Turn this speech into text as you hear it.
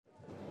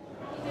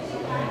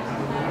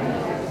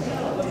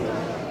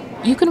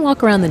You can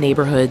walk around the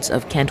neighborhoods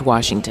of Kent,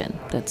 Washington,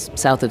 that's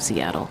south of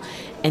Seattle,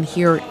 and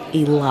hear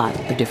a lot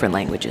of different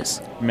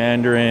languages.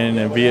 Mandarin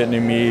and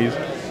Vietnamese,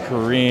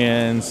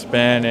 Korean,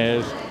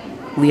 Spanish.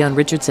 Leon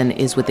Richardson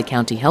is with the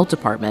county health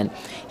department.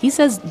 He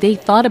says they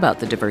thought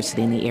about the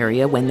diversity in the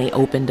area when they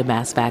opened a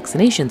mass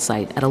vaccination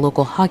site at a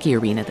local hockey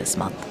arena this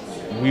month.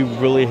 We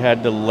really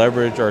had to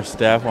leverage our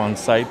staff on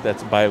site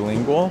that's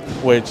bilingual,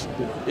 which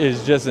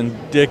is just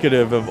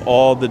indicative of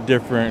all the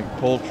different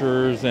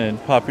cultures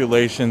and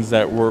populations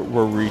that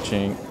we're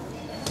reaching.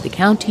 The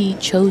county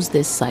chose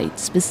this site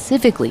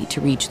specifically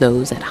to reach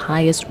those at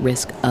highest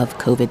risk of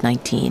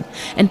COVID-19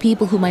 and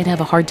people who might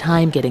have a hard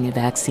time getting a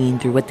vaccine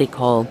through what they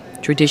call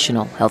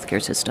traditional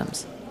healthcare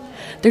systems.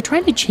 They're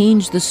trying to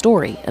change the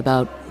story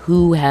about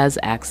who has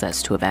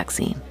access to a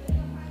vaccine.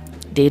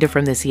 Data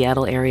from the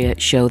Seattle area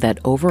show that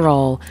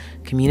overall,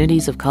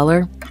 communities of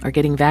color are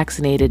getting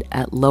vaccinated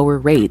at lower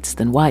rates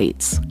than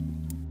whites.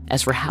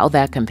 As for how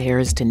that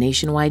compares to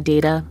nationwide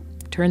data,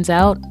 turns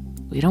out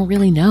we don't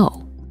really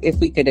know. If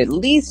we could at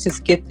least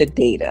just get the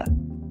data,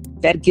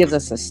 that gives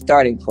us a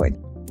starting point.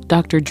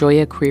 Dr.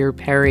 Joya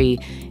Creer-Perry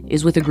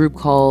is with a group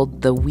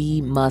called the We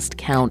Must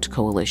Count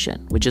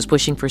Coalition, which is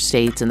pushing for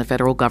states and the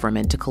federal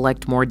government to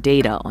collect more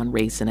data on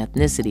race and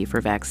ethnicity for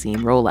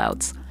vaccine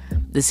rollouts.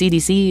 The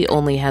CDC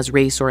only has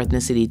race or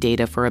ethnicity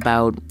data for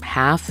about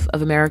half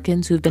of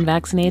Americans who've been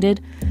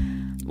vaccinated.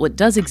 What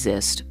does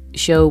exist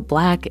show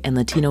Black and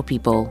Latino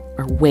people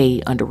are way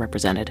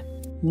underrepresented.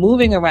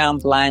 Moving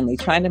around blindly,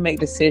 trying to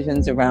make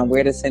decisions around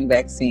where to send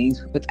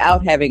vaccines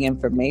without having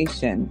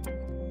information,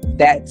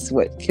 that's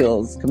what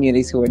kills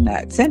communities who are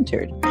not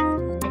centered.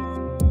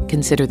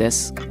 Consider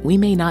this. We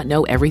may not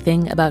know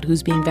everything about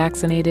who's being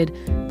vaccinated,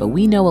 but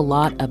we know a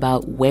lot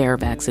about where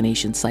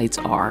vaccination sites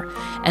are.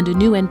 And a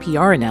new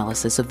NPR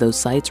analysis of those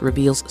sites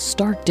reveals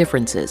stark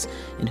differences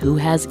in who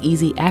has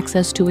easy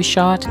access to a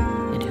shot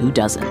and who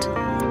doesn't.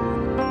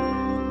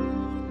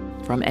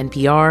 From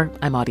NPR,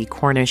 I'm Audie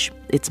Cornish.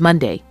 It's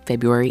Monday,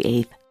 February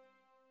 8th.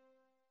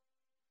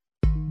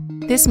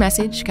 This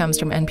message comes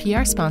from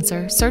NPR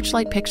sponsor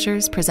Searchlight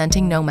Pictures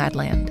presenting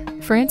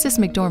Nomadland. Frances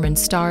McDormand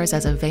stars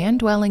as a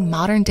van-dwelling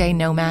modern-day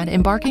nomad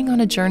embarking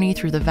on a journey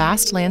through the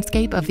vast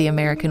landscape of the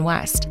American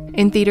West.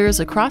 In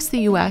theaters across the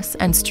U.S.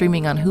 and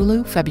streaming on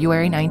Hulu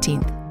February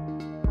 19th.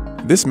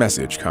 This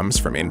message comes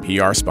from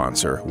NPR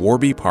sponsor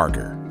Warby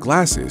Parker.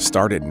 Glasses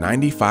start at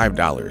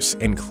 $95,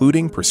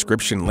 including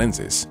prescription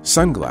lenses.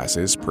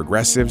 Sunglasses,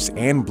 progressives,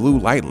 and blue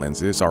light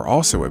lenses are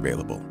also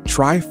available.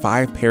 Try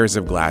 5 pairs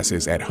of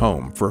glasses at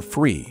home for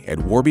free at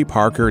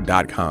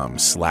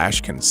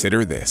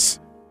warbyparker.com/considerthis.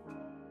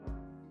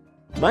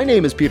 My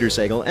name is Peter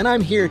Sagal, and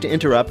I'm here to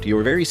interrupt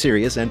your very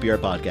serious NPR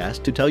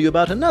podcast to tell you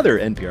about another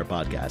NPR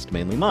podcast,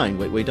 mainly mine,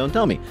 Wait, Don't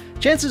Tell Me.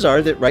 Chances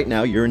are that right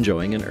now you're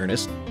enjoying an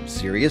earnest,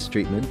 serious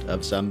treatment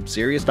of some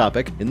serious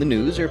topic in the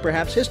news or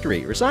perhaps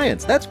history or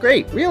science. That's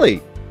great,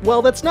 really.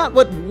 Well, that's not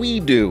what we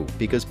do,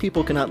 because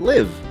people cannot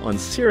live on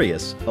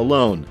serious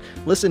alone.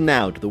 Listen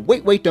now to the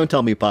Wait, Don't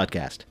Tell Me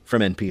podcast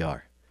from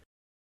NPR.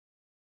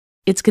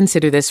 It's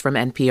Consider This from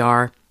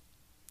NPR.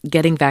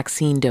 Getting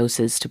vaccine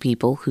doses to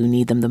people who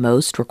need them the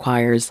most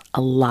requires a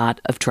lot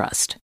of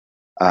trust.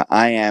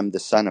 I am the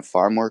son of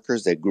farm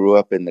workers that grew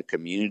up in the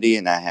community,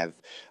 and I have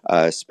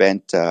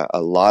spent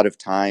a lot of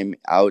time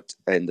out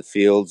in the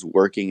fields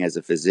working as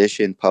a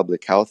physician,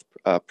 public health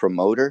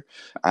promoter.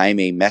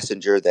 I'm a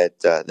messenger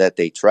that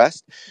they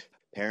trust.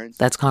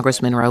 That's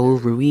Congressman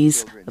Raul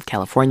Ruiz of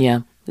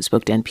California, who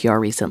spoke to NPR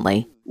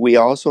recently. We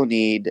also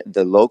need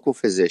the local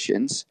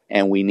physicians,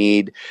 and we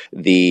need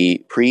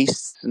the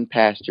priests and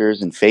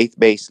pastors and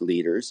faith-based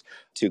leaders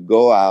to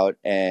go out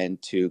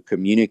and to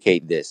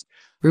communicate this.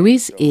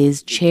 Ruiz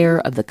is chair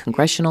of the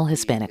Congressional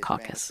Hispanic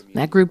Caucus.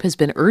 That group has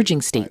been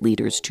urging state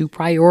leaders to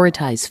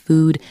prioritize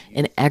food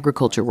and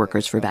agriculture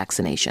workers for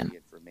vaccination.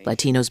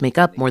 Latinos make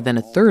up more than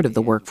a third of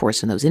the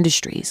workforce in those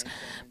industries,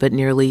 but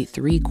nearly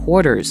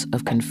 3/4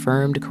 of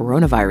confirmed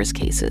coronavirus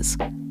cases.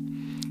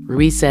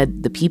 Ruiz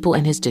said the people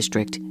in his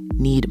district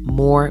need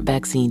more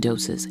vaccine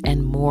doses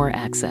and more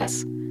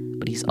access,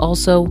 but he's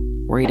also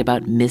worried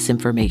about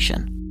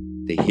misinformation.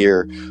 They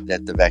hear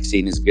that the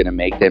vaccine is going to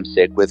make them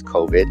sick with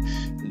COVID.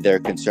 There are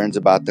concerns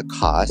about the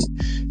cost.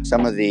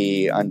 Some of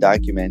the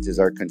undocumented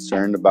are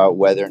concerned about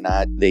whether or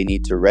not they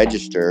need to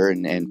register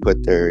and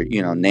put their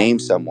name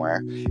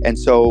somewhere. And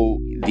so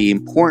the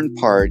important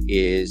part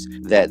is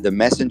that the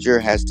messenger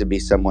has to be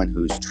someone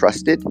who's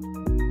trusted.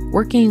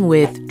 Working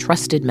with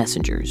trusted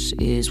messengers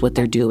is what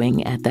they're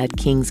doing at that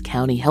Kings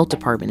County Health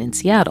Department in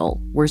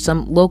Seattle, where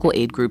some local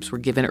aid groups were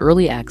given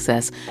early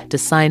access to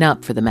sign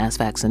up for the mass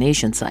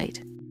vaccination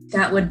site.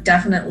 That would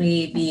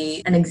definitely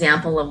be an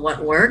example of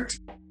what worked.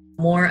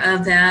 More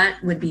of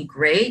that would be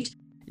great.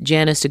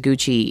 Janice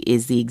Taguchi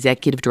is the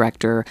executive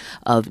director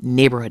of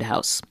Neighborhood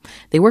House.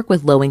 They work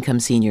with low-income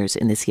seniors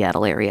in the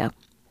Seattle area.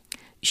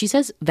 She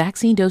says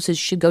vaccine doses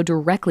should go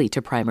directly to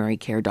primary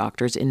care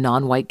doctors in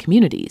non-white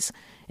communities,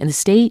 and the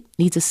state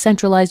needs a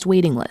centralized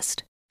waiting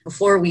list.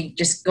 Before we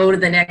just go to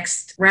the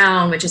next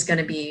round, which is going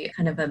to be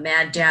kind of a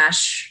mad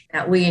dash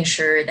that we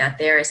ensure that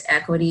there is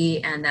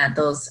equity and that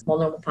those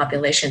vulnerable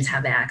populations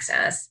have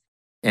access.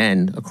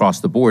 And across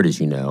the board, as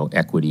you know,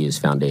 equity is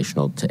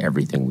foundational to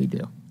everything we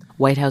do.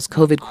 White House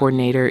COVID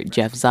coordinator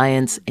Jeff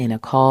Zients, in a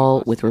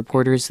call with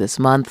reporters this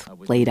month,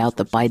 laid out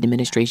the Biden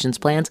administration's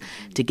plans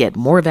to get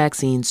more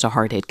vaccines to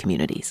hard-hit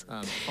communities.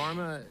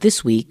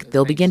 This week,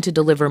 they'll begin to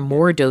deliver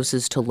more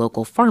doses to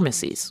local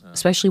pharmacies,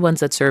 especially ones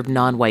that serve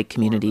non-white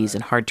communities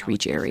in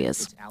hard-to-reach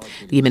areas.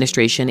 The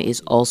administration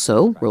is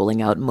also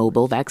rolling out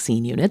mobile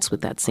vaccine units with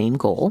that same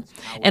goal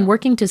and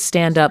working to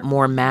stand up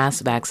more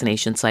mass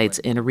vaccination sites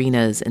in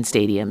arenas and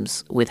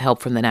stadiums with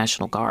help from the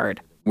National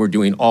Guard. We're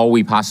doing all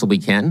we possibly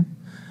can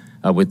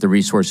with the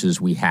resources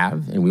we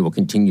have, and we will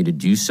continue to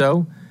do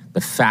so.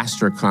 The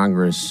faster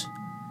Congress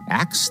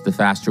acts, the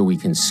faster we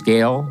can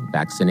scale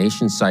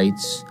vaccination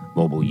sites,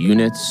 mobile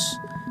units,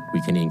 we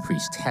can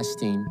increase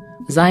testing.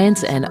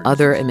 Zients and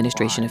other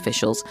administration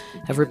officials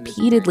have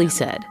repeatedly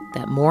said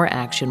that more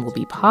action will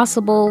be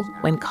possible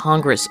when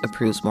Congress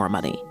approves more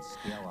money.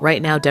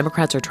 Right now,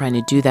 Democrats are trying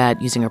to do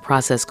that using a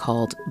process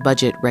called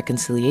budget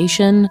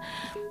reconciliation,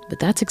 but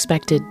that's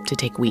expected to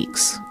take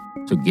weeks.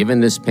 So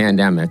given this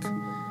pandemic,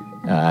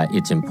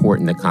 it's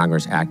important that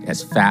Congress act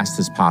as fast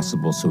as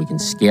possible so we can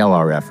scale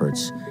our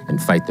efforts and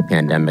fight the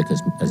pandemic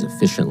as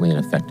efficiently and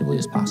effectively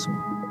as possible.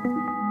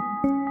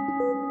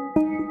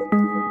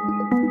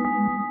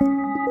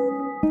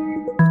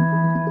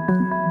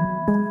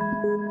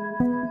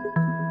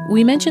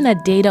 We mentioned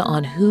that data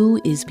on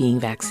who is being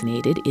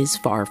vaccinated is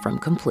far from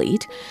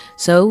complete,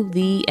 so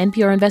the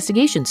NPR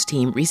investigations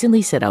team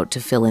recently set out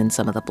to fill in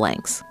some of the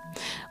blanks.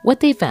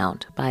 What they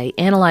found by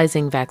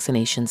analyzing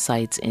vaccination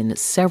sites in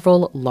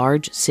several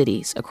large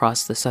cities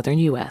across the southern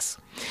U.S.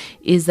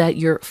 is that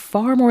you're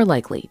far more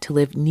likely to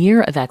live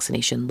near a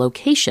vaccination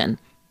location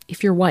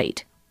if you're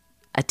white.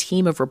 A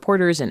team of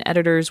reporters and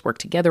editors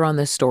worked together on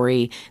this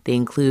story. They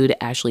include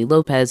Ashley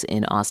Lopez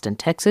in Austin,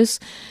 Texas,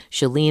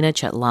 Shalina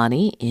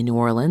Chetlani in New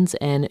Orleans,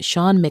 and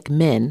Sean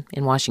McMinn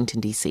in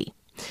Washington, D.C.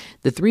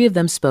 The three of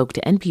them spoke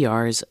to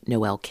NPR's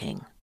Noel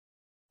King.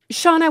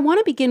 Sean, I want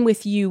to begin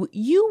with you.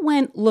 You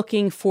went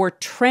looking for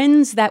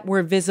trends that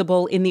were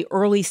visible in the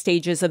early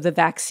stages of the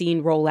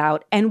vaccine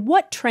rollout. And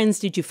what trends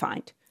did you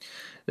find?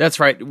 That's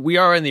right. We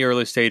are in the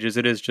early stages.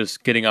 It is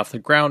just getting off the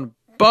ground,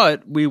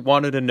 but we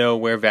wanted to know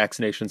where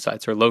vaccination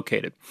sites are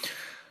located.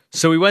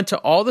 So we went to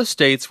all the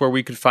states where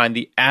we could find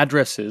the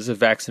addresses of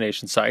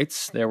vaccination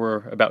sites. There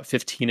were about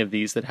 15 of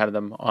these that had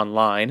them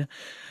online.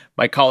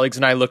 My colleagues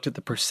and I looked at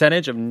the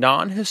percentage of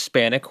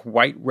non-Hispanic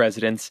white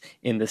residents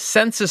in the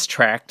census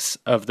tracts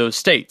of those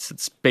states.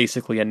 It's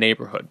basically a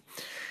neighborhood.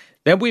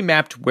 Then we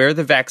mapped where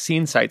the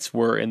vaccine sites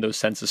were in those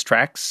census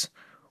tracts.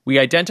 We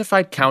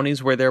identified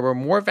counties where there were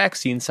more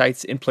vaccine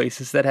sites in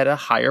places that had a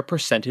higher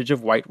percentage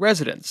of white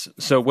residents.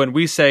 So when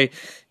we say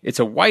it's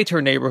a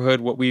whiter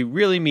neighborhood, what we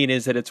really mean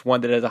is that it's one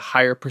that has a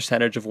higher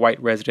percentage of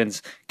white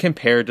residents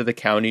compared to the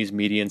county's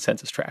median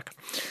census tract.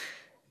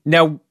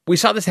 Now, we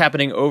saw this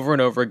happening over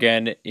and over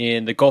again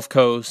in the Gulf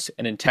Coast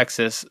and in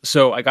Texas,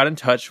 so I got in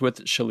touch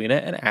with Shalina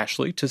and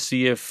Ashley to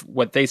see if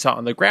what they saw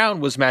on the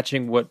ground was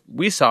matching what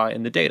we saw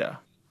in the data.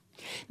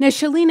 Now,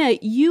 Shalina,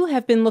 you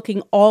have been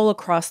looking all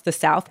across the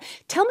South.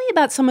 Tell me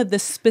about some of the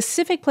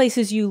specific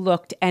places you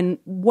looked and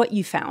what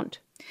you found.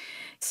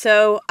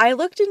 So I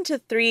looked into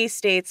 3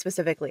 states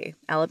specifically,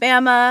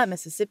 Alabama,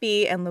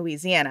 Mississippi, and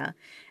Louisiana.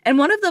 And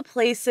one of the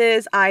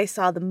places I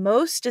saw the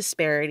most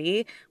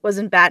disparity was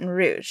in Baton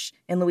Rouge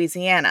in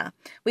Louisiana.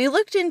 We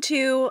looked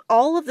into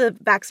all of the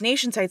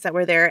vaccination sites that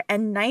were there,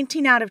 and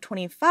 19 out of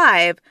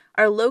 25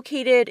 are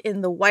located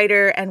in the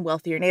whiter and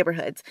wealthier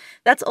neighborhoods.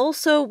 That's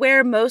also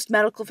where most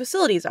medical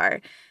facilities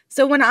are.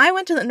 So when I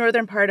went to the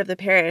northern part of the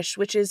parish,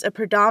 which is a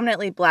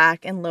predominantly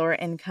Black and lower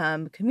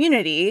income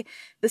community,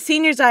 the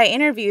seniors I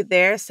interviewed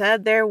there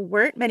said there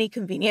weren't many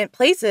convenient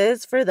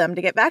places for them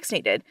to get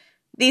vaccinated.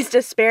 These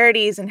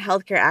disparities in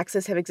healthcare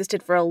access have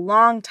existed for a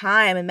long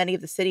time in many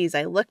of the cities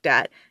I looked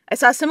at. I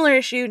saw a similar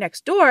issue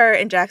next door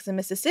in Jackson,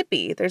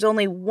 Mississippi. There's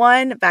only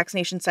one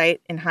vaccination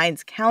site in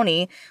Hinds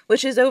County,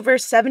 which is over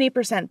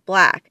 70%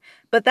 Black.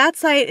 But that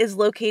site is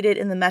located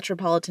in the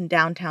metropolitan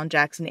downtown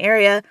Jackson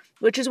area,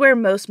 which is where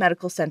most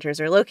medical centers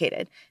are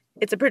located.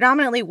 It's a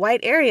predominantly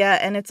white area,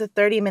 and it's a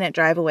 30-minute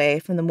drive away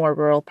from the more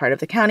rural part of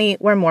the county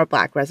where more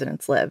Black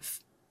residents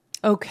live.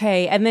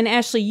 Okay. And then,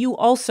 Ashley, you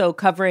also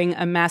covering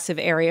a massive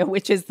area,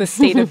 which is the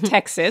state of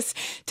Texas.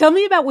 Tell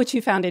me about what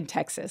you found in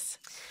Texas.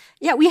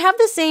 Yeah, we have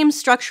the same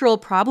structural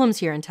problems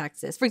here in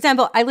Texas. For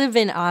example, I live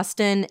in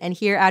Austin, and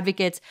here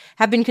advocates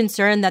have been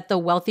concerned that the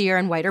wealthier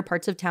and whiter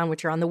parts of town,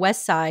 which are on the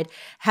west side,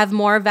 have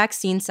more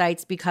vaccine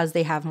sites because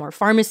they have more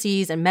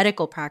pharmacies and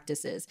medical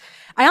practices.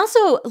 I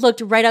also looked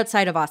right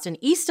outside of Austin.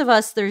 East of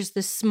us, there's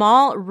this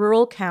small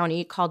rural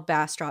county called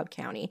Bastrop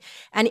County.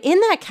 And in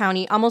that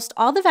county, almost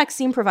all the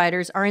vaccine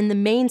providers are in the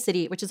main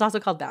city, which is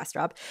also called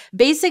Bastrop.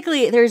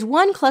 Basically, there's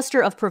one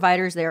cluster of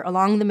providers there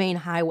along the main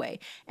highway,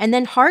 and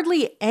then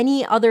hardly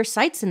any other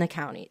sites in the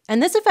county.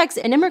 And this affects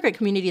an immigrant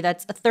community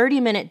that's a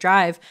 30-minute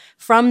drive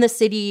from the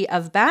city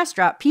of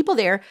Bastrop. People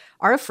there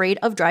are afraid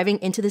of driving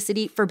into the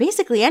city for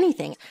basically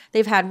anything.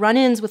 They've had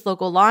run-ins with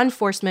local law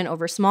enforcement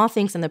over small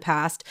things in the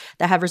past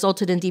that have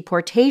resulted in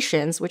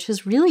deportations, which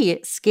has really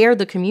scared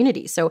the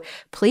community. So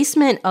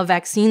placement of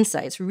vaccine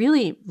sites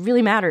really,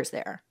 really matters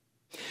there.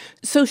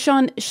 So,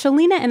 Sean,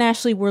 Shalina and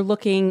Ashley were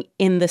looking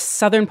in the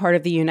southern part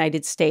of the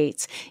United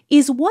States.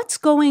 Is what's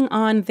going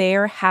on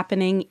there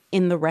happening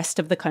in the rest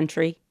of the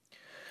country?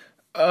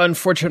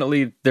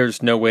 Unfortunately,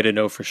 there's no way to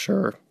know for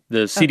sure.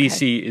 The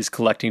CDC is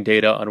collecting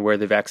data on where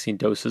the vaccine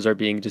doses are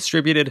being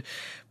distributed,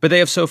 but they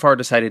have so far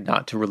decided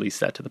not to release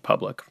that to the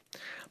public.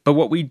 But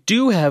what we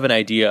do have an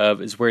idea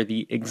of is where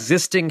the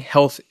existing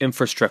health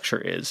infrastructure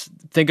is.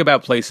 Think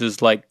about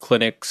places like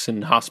clinics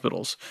and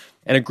hospitals.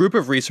 And a group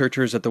of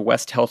researchers at the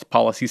West Health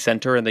Policy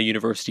Center and the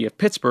University of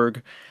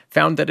Pittsburgh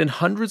found that in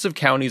hundreds of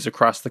counties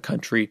across the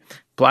country,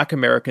 Black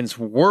Americans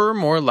were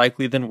more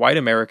likely than white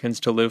Americans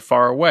to live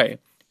far away,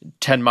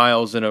 10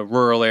 miles in a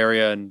rural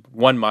area and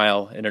 1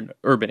 mile in an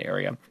urban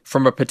area,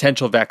 from a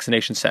potential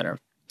vaccination center.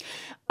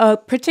 A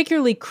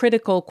particularly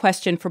critical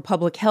question for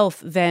public health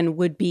then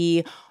would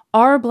be,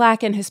 are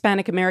Black and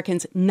Hispanic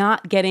Americans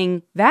not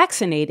getting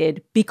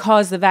vaccinated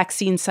because the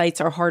vaccine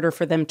sites are harder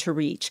for them to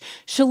reach?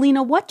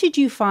 Shalina, what did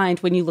you find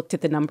when you looked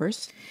at the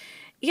numbers?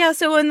 Yeah,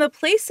 so in the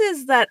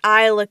places that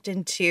I looked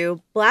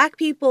into, Black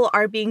people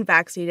are being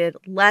vaccinated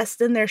less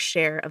than their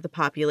share of the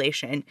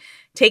population.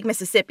 Take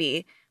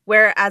Mississippi,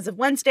 where as of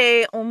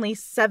Wednesday, only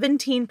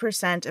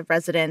 17% of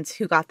residents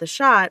who got the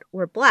shot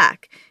were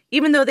Black,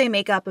 even though they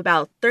make up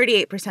about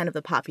 38% of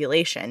the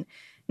population.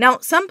 Now,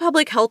 some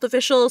public health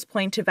officials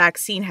point to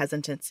vaccine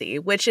hesitancy,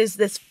 which is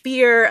this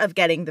fear of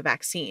getting the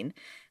vaccine.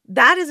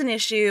 That is an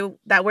issue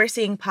that we're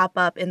seeing pop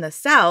up in the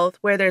South,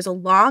 where there's a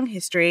long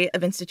history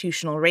of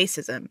institutional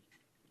racism.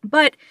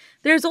 But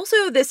there's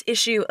also this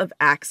issue of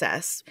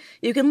access.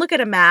 You can look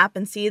at a map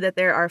and see that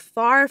there are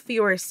far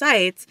fewer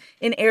sites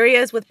in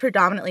areas with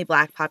predominantly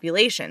Black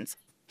populations.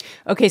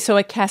 Okay, so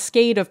a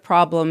cascade of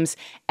problems.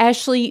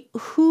 Ashley,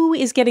 who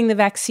is getting the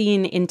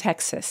vaccine in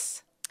Texas?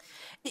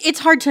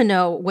 It's hard to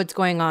know what's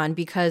going on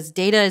because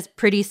data is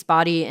pretty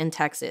spotty in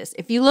Texas.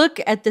 If you look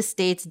at the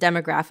state's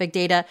demographic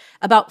data,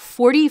 about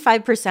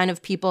 45%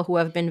 of people who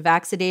have been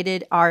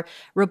vaccinated are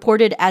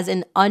reported as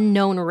an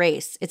unknown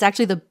race. It's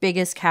actually the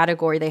biggest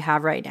category they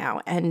have right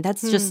now, and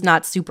that's just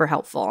not super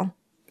helpful.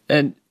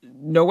 And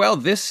Noelle,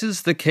 this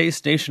is the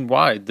case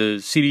nationwide. The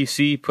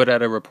CDC put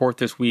out a report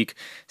this week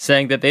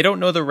saying that they don't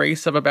know the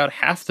race of about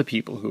half the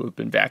people who have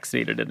been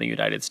vaccinated in the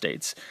United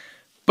States.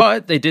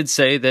 But they did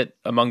say that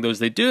among those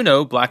they do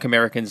know, Black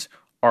Americans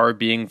are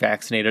being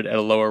vaccinated at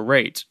a lower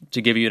rate.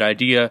 To give you an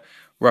idea,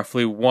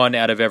 roughly 1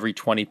 out of every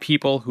 20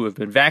 people who have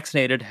been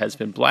vaccinated has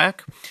been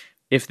Black.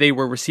 If they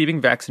were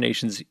receiving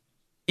vaccinations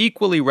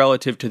equally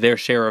relative to their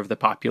share of the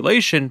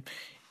population,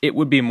 it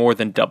would be more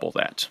than double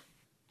that.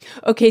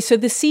 Okay, so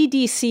the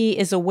CDC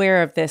is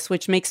aware of this,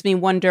 which makes me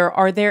wonder,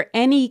 are there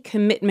any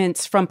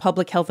commitments from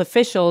public health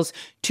officials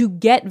to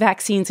get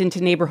vaccines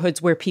into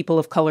neighborhoods where people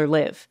of color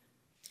live?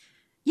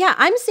 Yeah,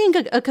 I'm seeing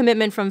a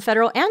commitment from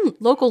federal and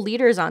local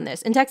leaders on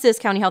this. In Texas,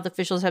 county health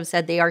officials have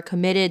said they are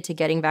committed to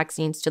getting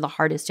vaccines to the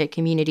hardest hit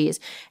communities.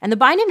 And the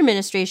Biden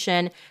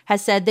administration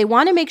has said they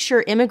want to make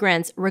sure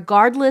immigrants,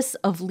 regardless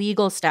of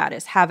legal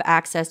status, have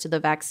access to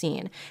the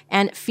vaccine.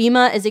 And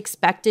FEMA is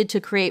expected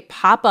to create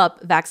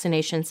pop-up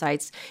vaccination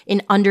sites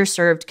in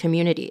underserved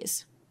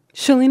communities.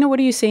 Shalina, what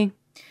are you seeing?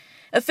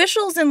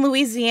 Officials in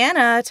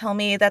Louisiana tell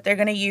me that they're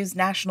going to use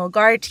National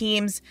Guard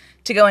teams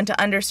to go into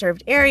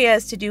underserved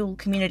areas to do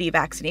community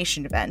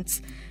vaccination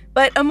events.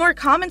 But a more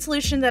common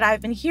solution that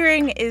I've been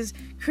hearing is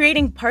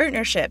creating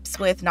partnerships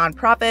with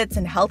nonprofits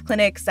and health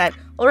clinics that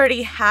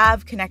already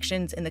have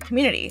connections in the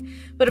community.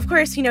 But of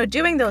course,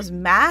 doing those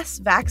mass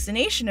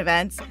vaccination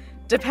events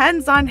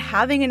depends on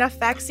having enough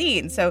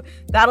vaccines. So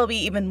that'll be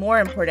even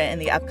more important in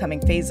the upcoming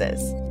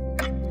phases.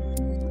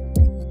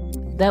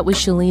 That was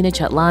Shalina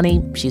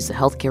Chatlani. She's a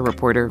healthcare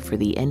reporter for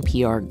the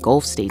NPR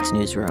Gulf States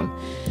newsroom.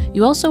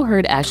 You also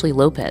heard Ashley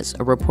Lopez,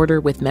 a reporter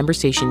with member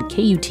station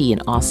KUT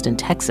in Austin,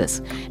 Texas,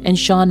 and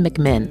Sean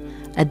McMinn,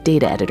 a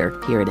data editor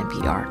here at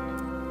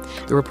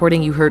NPR. The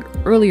reporting you heard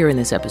earlier in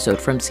this episode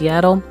from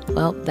Seattle,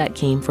 well, that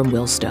came from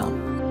Will Stone.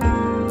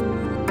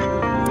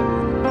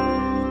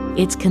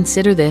 It's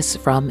Consider This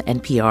from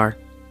NPR.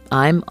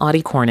 I'm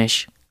Audie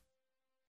Cornish.